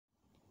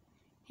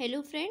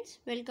Hello friends,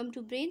 welcome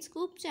to Brain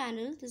Scoop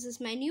channel. This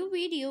is my new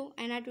video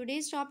and our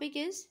today's topic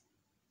is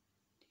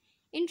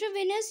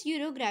Intravenous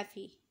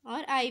Urography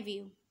or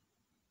IVU.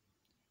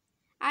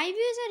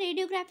 IVU is a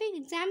radiographic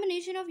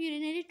examination of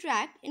urinary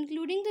tract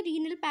including the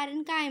renal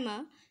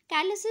parenchyma,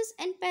 calyces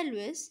and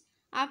pelvis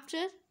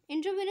after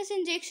intravenous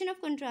injection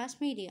of contrast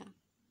media.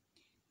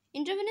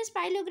 Intravenous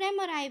pyelogram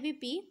or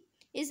IVP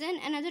is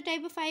another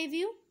type of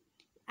IVU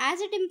as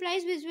it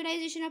implies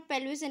visualization of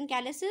pelvis and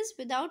calyces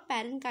without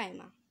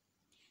parenchyma.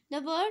 The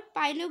word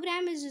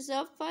pyelogram is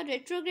reserved for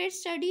retrograde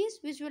studies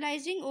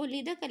visualizing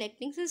only the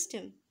collecting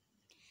system.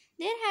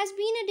 There has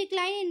been a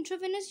decline in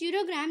intravenous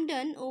urogram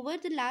done over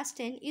the last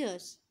 10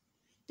 years.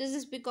 This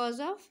is because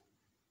of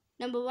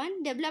number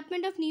 1.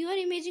 Development of newer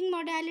imaging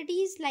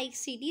modalities like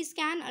CT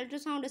scan,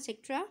 ultrasound,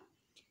 etc.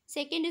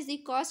 Second is the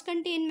cost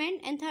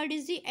containment and third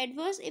is the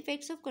adverse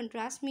effects of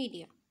contrast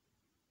media.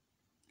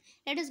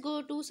 Let us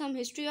go to some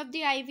history of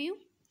the IVU.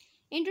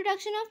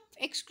 Introduction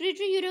of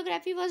excretory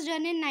urography was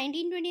done in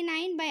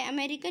 1929 by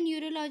American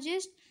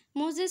urologist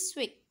Moses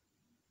Swick.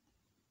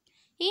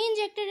 He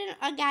injected an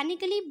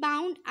organically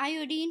bound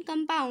iodine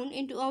compound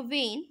into a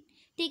vein.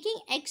 Taking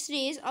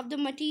X-rays of the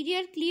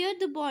material cleared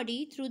the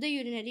body through the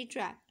urinary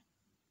tract.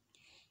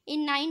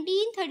 In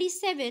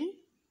 1937,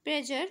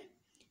 Prager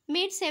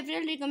made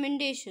several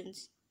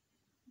recommendations.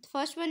 The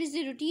first one is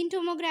the routine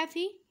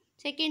tomography,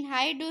 second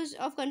high dose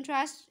of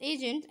contrast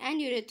agents and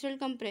urethral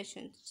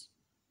compressions.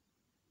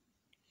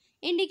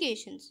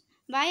 Indications.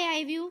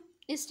 Why IVU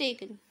is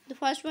taken. The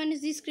first one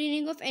is the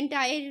screening of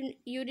entire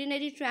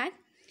urinary tract,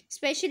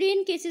 especially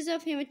in cases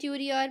of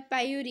hematuria or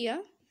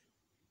pyuria.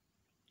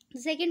 The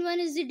second one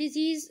is the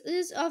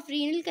diseases of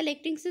renal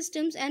collecting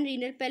systems and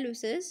renal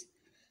pelvises.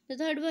 The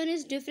third one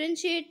is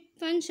differentiate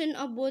function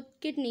of both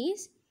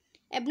kidneys,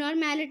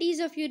 abnormalities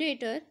of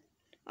ureter,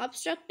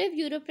 obstructive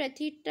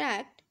uropathy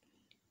tract,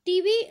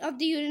 TB of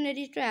the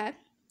urinary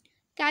tract,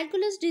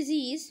 calculus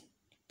disease,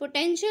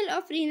 potential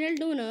of renal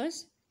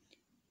donors,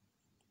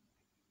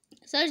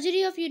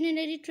 surgery of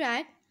urinary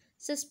tract,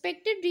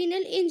 suspected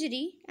renal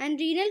injury and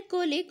renal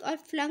colic or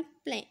flunk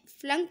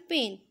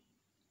pain.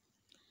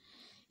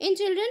 In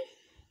children,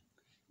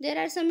 there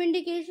are some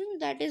indications,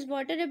 that is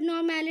water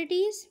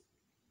abnormalities,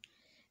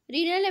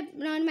 renal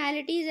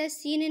abnormalities as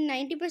seen in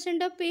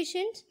 90% of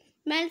patients,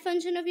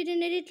 malfunction of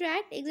urinary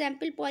tract,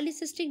 example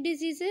polycystic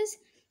diseases,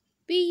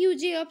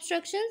 PUJ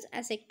obstructions,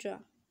 etc.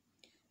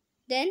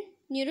 Then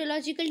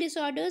neurological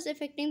disorders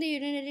affecting the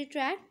urinary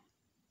tract,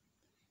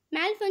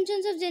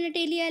 malfunctions of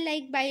genitalia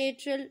like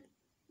bilateral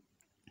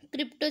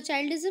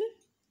cryptochildism,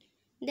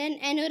 then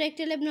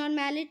anorectal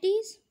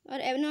abnormalities or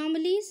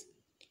anomalies,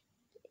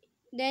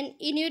 then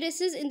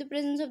enuresis in the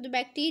presence of the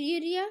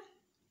bacteria,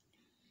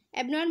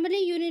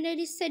 abnormally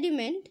urinary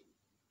sediment,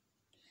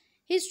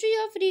 history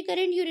of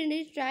recurrent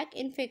urinary tract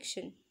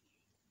infection.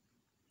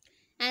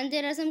 And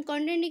there are some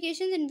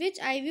contraindications in which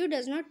IVU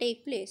does not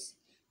take place.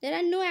 There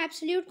are no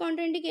absolute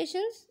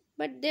contraindications,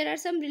 but there are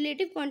some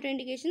relative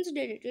contraindications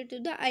related to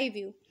the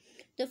IVU.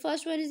 The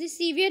first one is the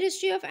severe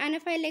history of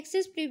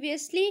anaphylaxis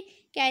previously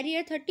carry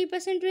a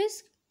 30%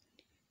 risk,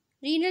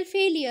 renal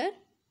failure,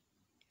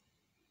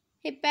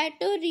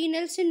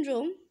 hepatorenal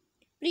syndrome,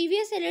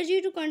 previous allergy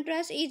to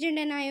contrast agent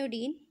and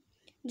iodine,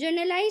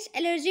 generalized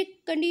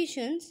allergic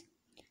conditions,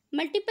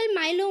 multiple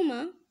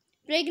myeloma,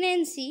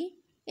 pregnancy,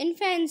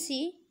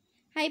 infancy,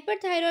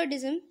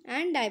 hyperthyroidism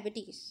and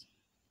diabetes.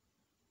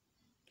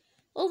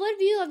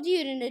 Overview of the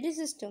urinary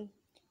system.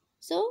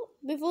 So,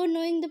 before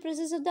knowing the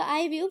process of the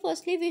IVU,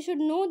 firstly we should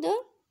know the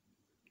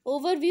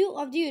overview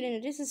of the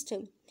urinary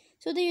system.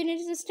 So, the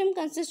urinary system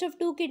consists of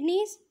 2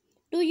 kidneys,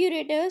 2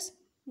 ureters,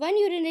 1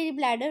 urinary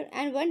bladder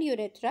and 1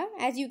 urethra,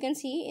 as you can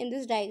see in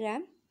this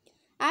diagram.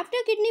 After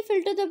kidney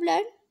filter the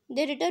blood,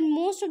 they return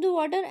most of the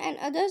water and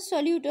other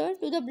solute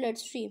to the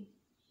bloodstream.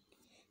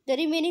 The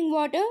remaining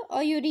water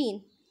or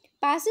urine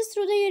passes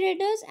through the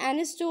ureters and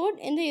is stored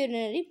in the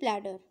urinary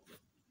bladder.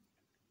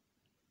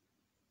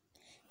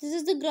 This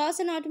is the gross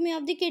anatomy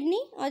of the kidney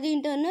or the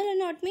internal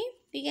anatomy,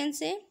 we can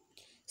say.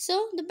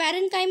 So, the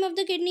parenchyma of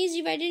the kidney is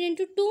divided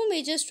into 2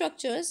 major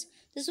structures,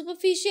 the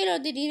superficial or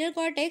the renal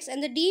cortex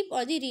and the deep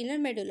or the renal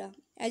medulla,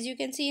 as you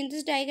can see in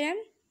this diagram.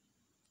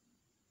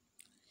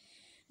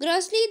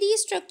 Grossly,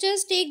 these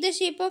structures take the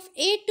shape of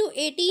 8 to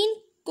 18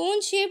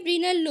 cone-shaped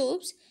renal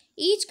lobes,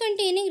 each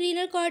containing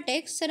renal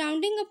cortex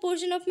surrounding a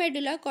portion of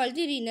medulla called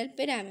the renal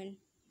pyramid.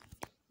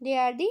 They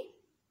are the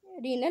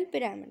renal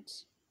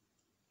pyramids.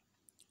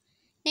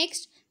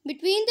 Next,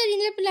 between the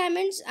renal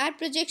pyramids are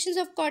projections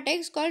of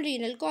cortex called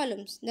renal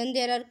columns. Then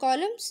there are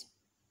columns.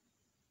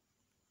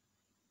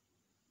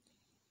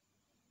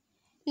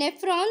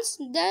 Nephrons,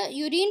 the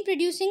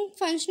urine-producing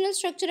functional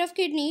structure of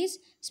kidneys,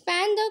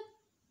 span the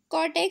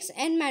cortex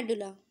and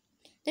medulla.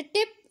 The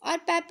tip or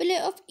papillae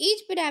of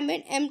each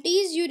pyramid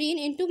empties urine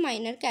into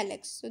minor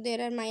calyx. So, there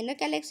are minor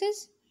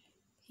calyxes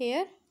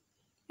here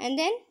and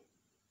then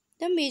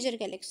the major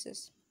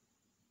calyxes.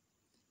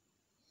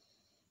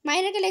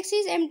 Minor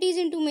calyxes empties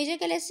into major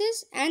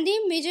calyxes and the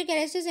major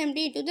calyxes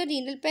empty into the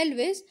renal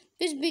pelvis,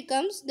 which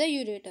becomes the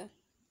ureter.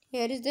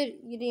 Here is the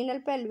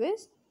renal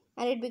pelvis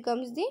and it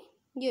becomes the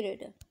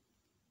ureter.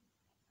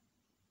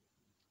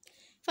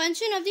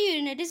 Function of the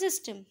urinary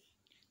system.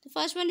 The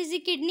first one is the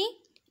kidney.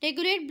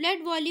 Regulate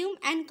blood volume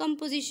and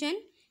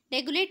composition.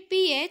 Regulate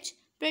pH.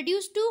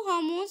 Produce two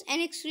hormones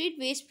and excrete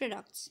waste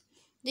products.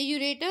 The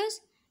ureters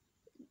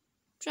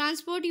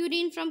transport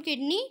urine from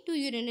kidney to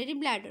urinary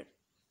bladder.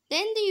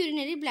 Then the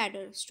urinary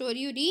bladder store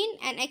urine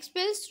and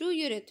expels through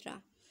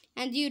urethra.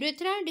 And the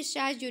urethra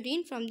discharge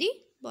urine from the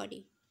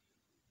body.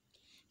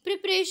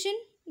 Preparation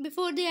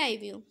before the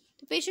IVU.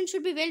 The patient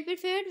should be well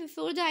prepared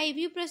before the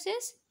IVU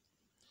process.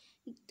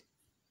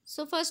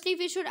 So firstly,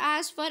 we should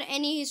ask for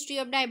any history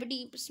of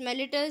diabetes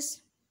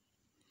mellitus,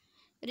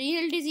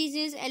 renal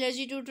diseases,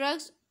 allergy to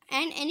drugs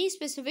and any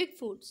specific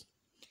foods.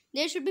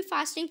 There should be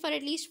fasting for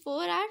at least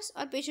 4 hours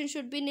or patient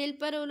should be nil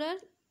parolar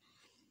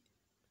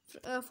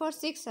for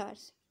 6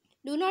 hours.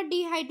 Do not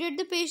dehydrate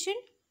the patient.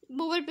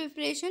 Bowel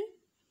preparation,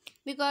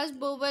 because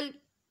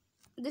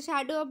the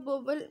shadow of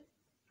bowel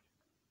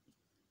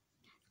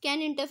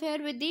can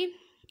interfere with the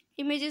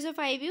images of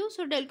IVU.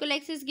 So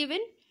Delcolex is given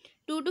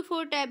 2 to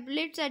 4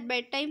 tablets at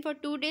bedtime for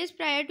 2 days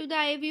prior to the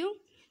IVU,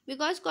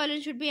 because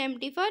colon should be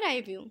empty for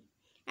IVU,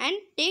 and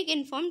take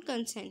informed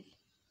consent.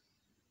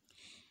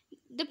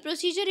 The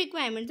procedure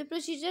requirement. The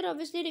procedure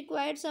obviously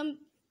required some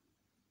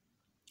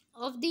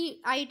of the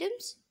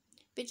items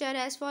which are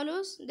as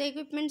follows. The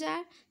equipments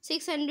are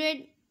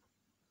 600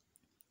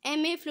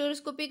 mA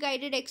fluoroscopic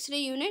guided X-ray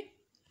unit,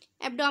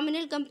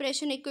 abdominal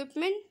compression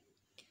equipment,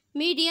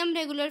 medium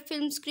regular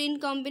film screen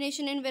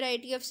combination in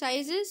variety of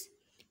sizes,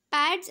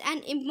 pads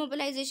and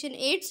immobilization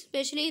aids,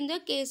 especially in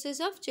the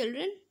cases of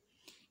children,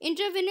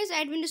 intravenous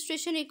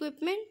administration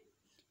equipment,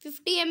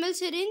 50 ml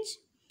syringe,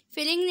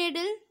 filling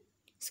needle,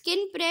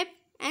 skin prep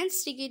and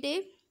sticky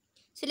tape,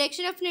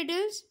 selection of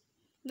needles,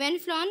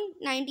 Venflon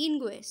 19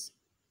 GOES,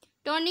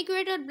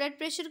 tourniquet or blood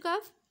pressure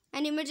cuff,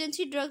 and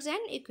emergency drugs and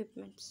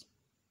equipments.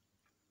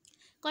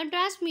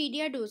 Contrast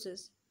media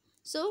doses.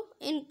 So,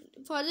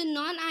 for the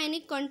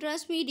non-ionic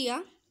contrast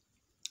media,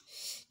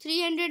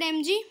 300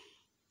 mg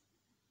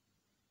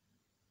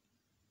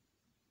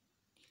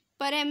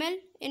per ml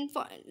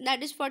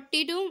that is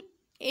 40 to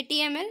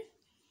 80 ml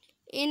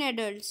in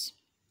adults,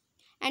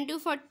 and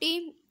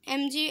 240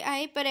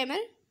 mg per ml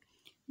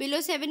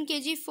below 7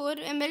 kg 4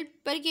 ml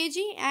per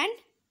kg, and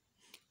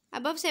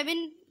above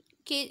 7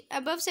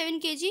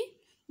 kg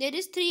there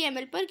is 3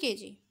 ml per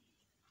kg.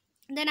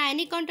 Then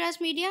ionic contrast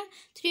media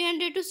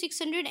 300 to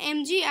 600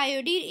 mg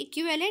iodine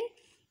equivalent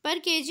per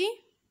kg,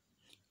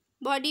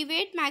 body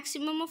weight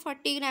maximum of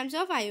 40 grams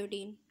of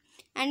iodine.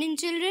 And in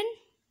children,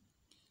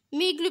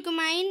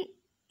 meglucamine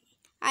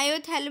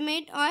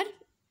iothalamate or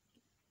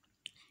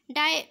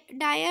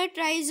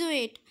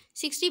diatrizoate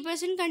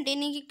 60%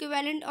 containing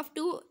equivalent of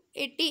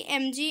 280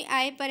 mg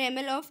per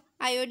ml of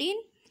iodine.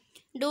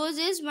 Dose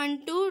is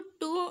 1 to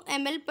 2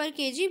 ml per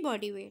kg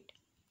body weight.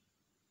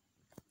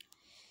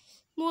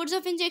 Modes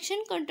of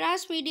injection.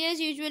 Contrast media is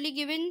usually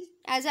given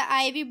as a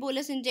IV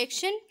bolus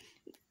injection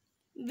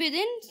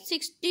within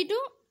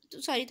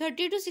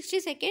 30 to 60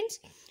 seconds.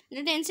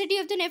 The density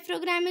of the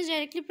nephrogram is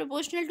directly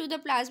proportional to the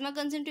plasma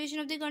concentration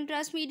of the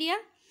contrast media.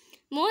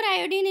 More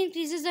iodine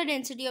increases the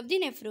density of the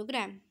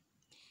nephrogram.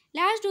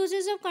 Large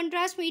doses of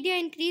contrast media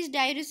increase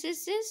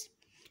diuresis,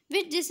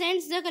 which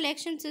descends the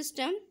collection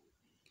system,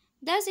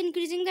 thus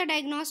increasing the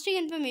diagnostic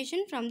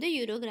information from the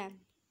urogram.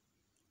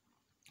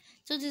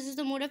 So this is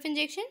the mode of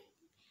injection.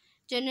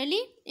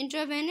 Generally,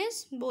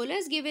 intravenous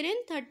bolus given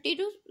within 30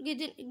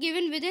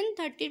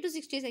 to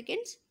 60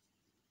 seconds,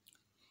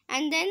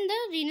 and then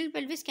the renal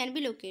pelvis can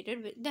be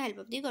located with the help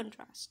of the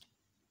contrast.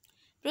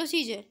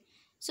 Procedure.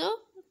 So,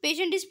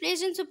 patient is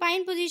placed in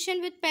supine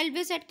position with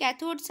pelvis at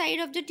cathode side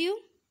of the tube.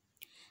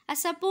 A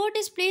support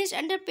is placed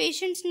under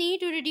patient's knee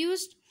to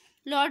reduce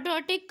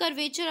lordotic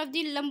curvature of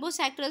the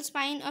lumbosacral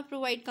spine or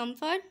provide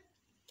comfort.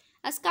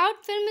 A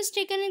scout film is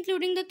taken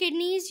including the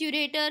kidneys,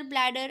 ureter,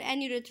 bladder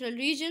and urethral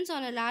regions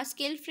on a large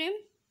scale film.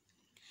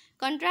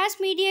 Contrast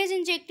media is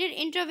injected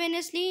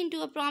intravenously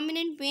into a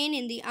prominent vein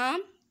in the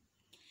arm.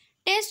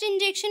 Test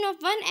injection of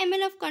 1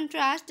 ml of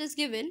contrast is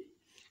given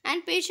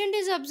and patient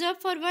is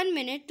observed for 1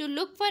 minute to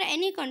look for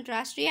any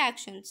contrast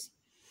reactions.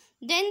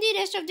 Then the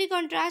rest of the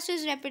contrast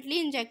is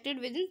rapidly injected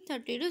within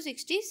 30 to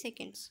 60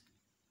 seconds.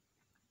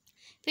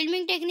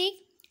 Filming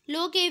technique.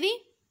 Low kV,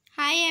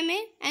 high MA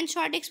and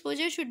short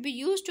exposure should be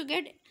used to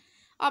get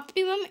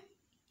optimum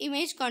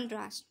image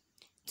contrast.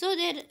 So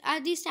there are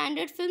the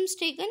standard films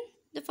taken.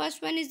 The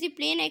first one is the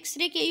plain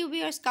X-ray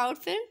KUV or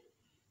scout film.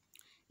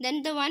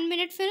 Then the 1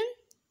 minute film.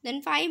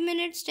 Then 5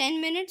 minutes, 10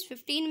 minutes,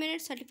 15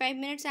 minutes, 35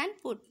 minutes and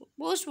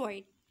post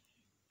void.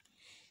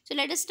 So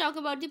let us talk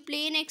about the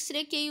plain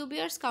X-ray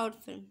KUV or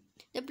scout film.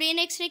 The plain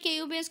X-ray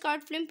KUV or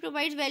scout film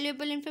provides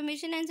valuable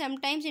information and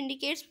sometimes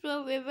indicates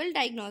probable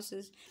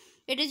diagnosis.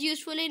 It is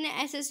useful in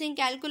assessing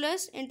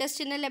calculus,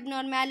 intestinal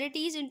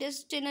abnormalities,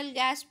 intestinal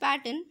gas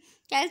pattern,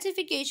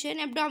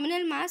 calcification,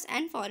 abdominal mass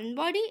and foreign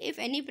body if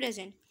any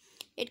present.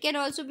 It can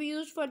also be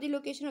used for the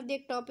location of the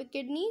ectopic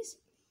kidneys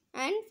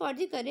and for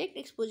the correct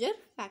exposure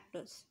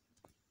factors.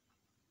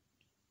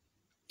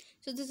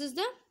 So this is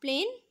the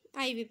plain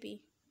IVP.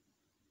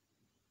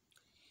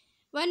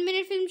 1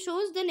 minute film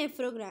shows the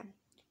nephrogram.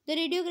 The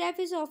radiograph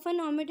is often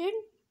omitted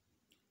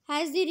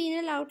as the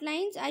renal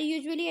outlines are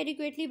usually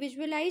adequately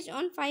visualized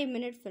on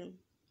 5-minute film.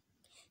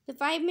 The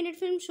 5-minute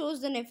film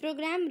shows the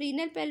nephrogram,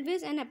 renal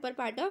pelvis and upper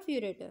part of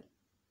ureter.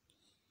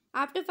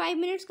 After 5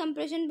 minutes,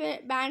 compression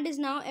band is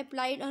now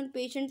applied on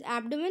patient's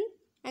abdomen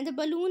and the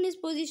balloon is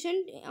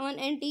positioned on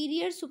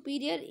anterior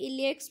superior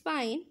iliac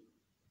spine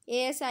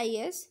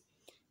ASIS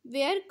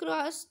where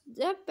cross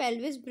the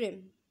pelvis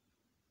brim.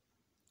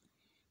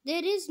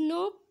 This is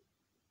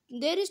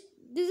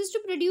to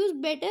produce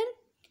better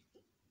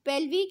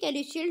pelvic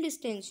calyceal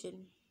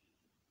distension.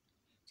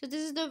 So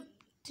this is the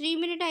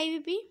 3-minute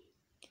IVP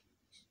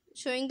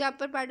showing the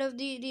upper part of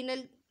the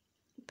renal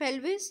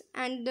pelvis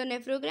and the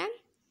nephrogram,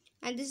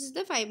 and this is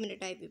the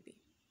 5-minute IVP.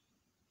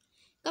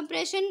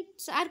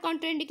 Compressions are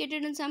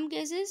contraindicated in some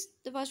cases.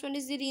 The first one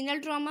is the renal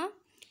trauma,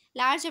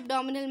 large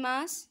abdominal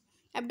mass,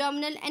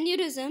 abdominal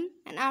aneurysm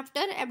and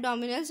after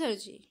abdominal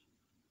surgery.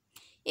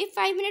 If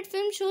 5-minute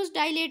film shows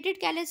dilated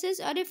calyces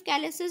or if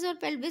calyces or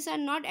pelvis are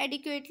not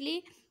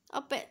adequately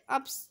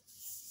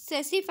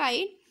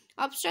specified,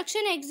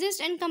 obstruction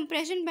exists and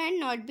compression band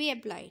not be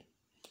applied.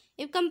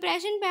 If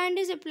compression band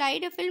is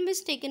applied, a film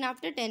is taken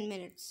after 10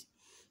 minutes.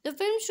 The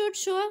film should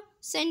show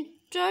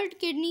centered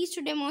kidneys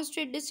to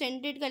demonstrate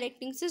descended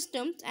collecting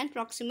systems and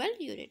proximal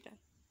ureter.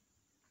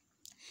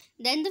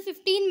 Then the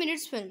 15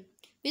 minutes film.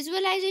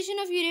 Visualization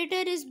of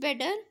ureter is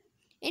better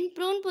in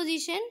prone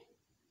position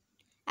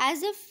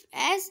as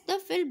the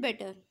fill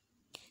better.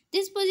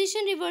 This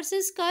position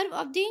reverses curve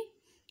of the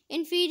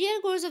inferior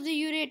course of the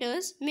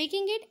ureters,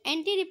 making it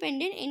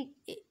anti-dependent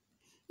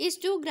is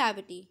to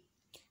gravity.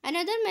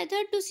 Another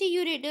method to see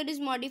ureter is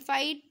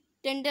modified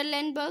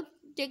Trendelenburg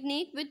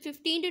technique with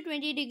 15 to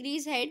 20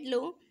 degrees head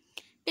low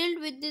tilt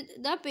with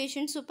the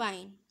patient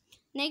supine.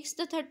 Next,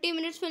 the 30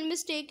 minutes film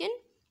is taken.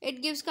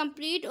 It gives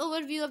complete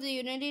overview of the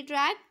urinary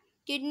tract,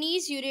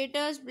 kidneys,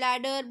 ureters,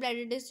 bladder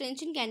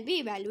distension can be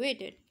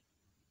evaluated.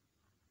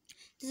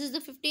 This is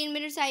the 15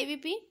 minutes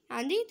IVP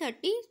and the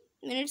 30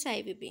 minutes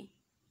IVP.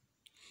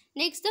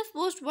 Next, the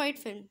post-void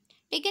film.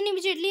 Taken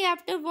immediately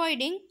after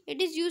voiding,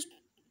 it is used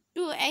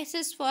to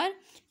assess for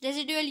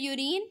residual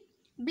urine,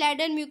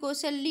 bladder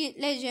mucosal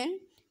lesion,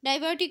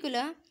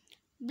 diverticula,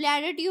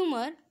 bladder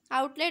tumor,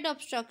 outlet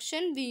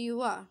obstruction,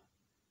 VUR.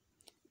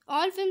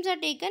 All films are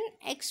taken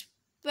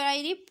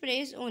expiry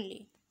praise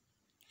only.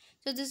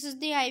 So this is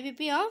the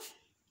IVP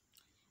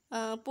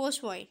of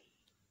post-void.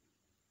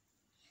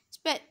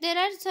 There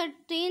are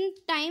certain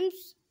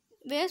times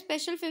where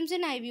special films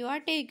in IVU are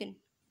taken.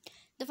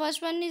 The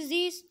first one is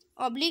the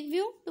oblique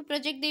view to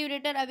project the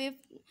ureter away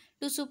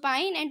to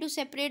supine and to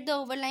separate the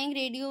overlying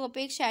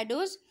radio-opaque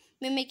shadows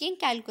mimicking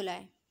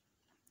calculi.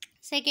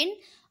 Second,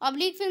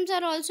 oblique films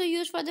are also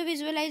used for the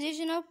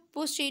visualization of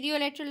posterior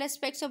lateral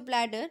aspects of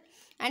bladder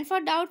and for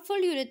doubtful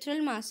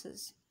urethral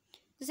masses.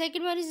 The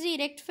second one is the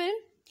erect film,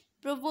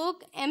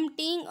 provoke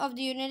emptying of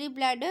the urinary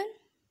bladder.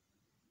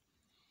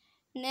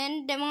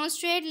 Then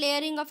demonstrate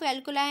layering of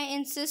calculi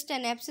in cysts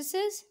and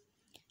abscesses.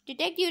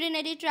 Detect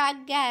urinary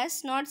tract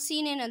gas not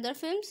seen in other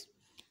films.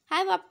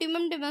 Have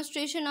optimum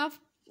demonstration of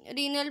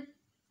renal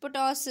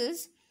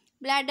ptosis,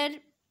 bladder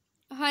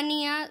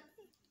hernia,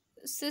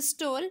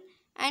 systole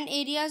and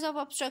areas of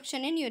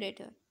obstruction in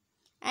ureter.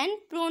 And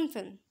prone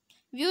film.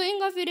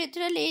 Viewing of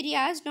urethral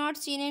areas not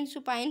seen in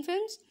supine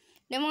films.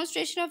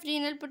 Demonstration of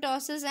renal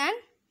ptosis and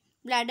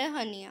bladder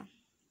hernia.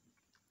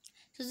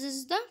 So this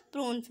is the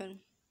prone film.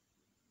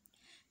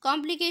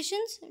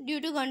 Complications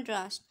due to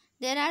contrast.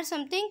 There are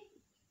something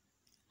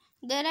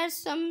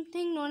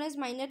known as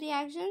minor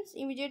reactions,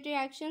 immediate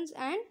reactions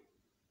and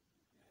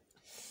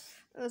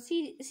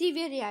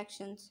severe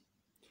reactions.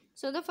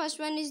 So the first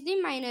one is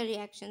the minor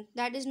reaction,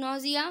 that is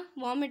nausea,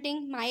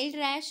 vomiting, mild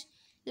rash,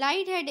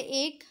 light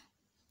headache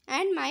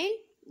and mild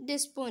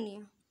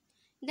dyspnea.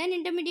 Then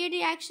intermediate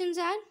reactions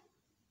are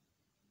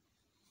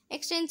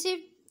extensive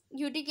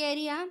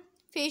urticaria,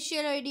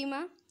 facial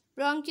edema,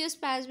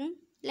 bronchospasm,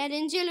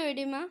 laryngeal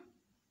edema,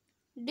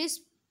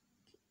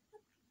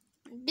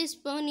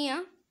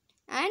 dyspnea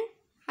and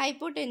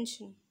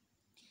hypotension.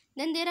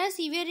 Then there are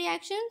severe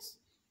reactions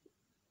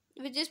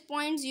which is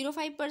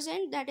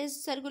 0.05%, that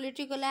is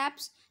circulatory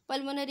collapse,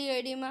 pulmonary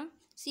edema,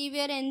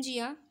 severe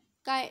angina,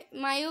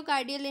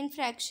 myocardial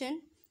infarction,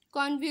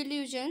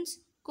 convulsions,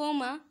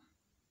 coma,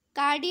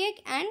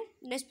 cardiac and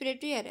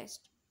respiratory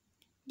arrest.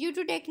 Due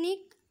to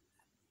technique,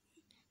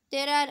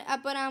 there are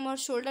upper arm or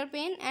shoulder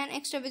pain and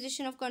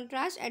extraposition of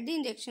contrast at the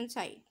injection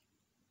site.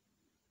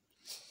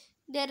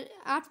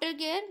 After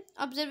care,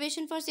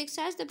 observation for 6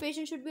 hours. The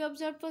patient should be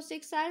observed for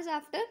 6 hours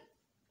after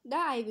the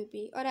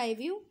IVP or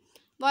IVU.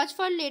 Watch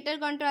for later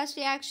contrast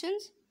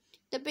reactions.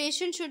 The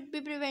patient should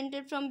be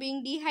prevented from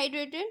being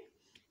dehydrated.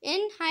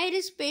 In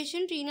high-risk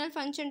patient, renal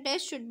function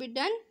test should be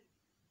done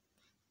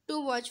to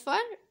watch for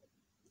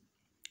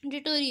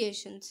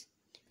deteriorations.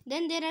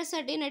 Then there are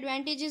certain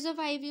advantages of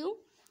IVU,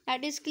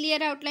 that is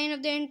clear outline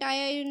of the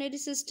entire urinary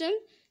system,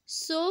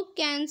 so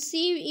can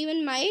see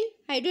even mild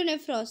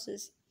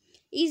hydronephrosis.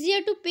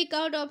 Easier to pick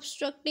out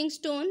obstructing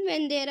stone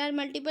when there are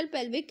multiple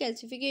pelvic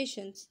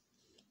calcifications.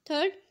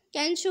 Third,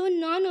 can show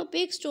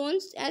non-opaque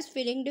stones as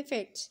filling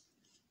defects.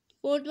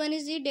 Fourth one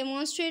is the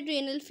demonstrate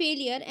renal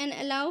failure and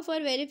allow for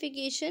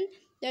verification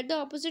that the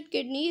opposite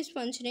kidney is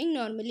functioning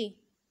normally.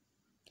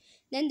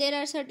 Then there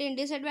are certain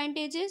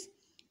disadvantages.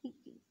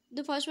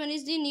 The first one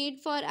is the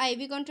need for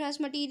IV contrast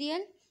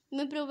material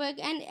may provoke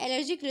an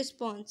allergic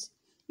response.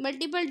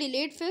 Multiple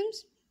delayed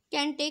films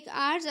can take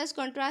hours as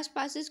contrast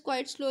passes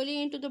quite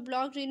slowly into the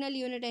blocked renal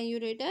unit and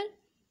ureter.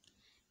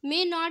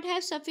 May not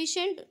have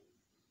sufficient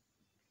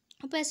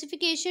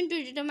opacification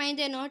to determine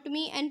the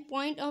anatomy and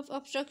point of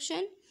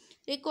obstruction.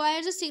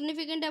 Requires a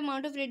significant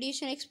amount of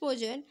radiation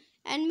exposure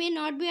and may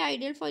not be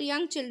ideal for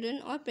young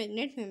children or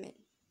pregnant women.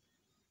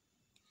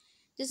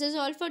 This is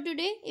all for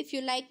today. If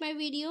you like my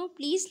video,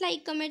 please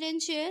like, comment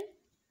and share.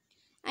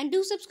 And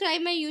do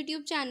subscribe my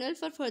YouTube channel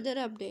for further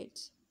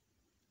updates.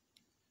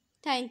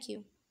 Thank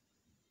you.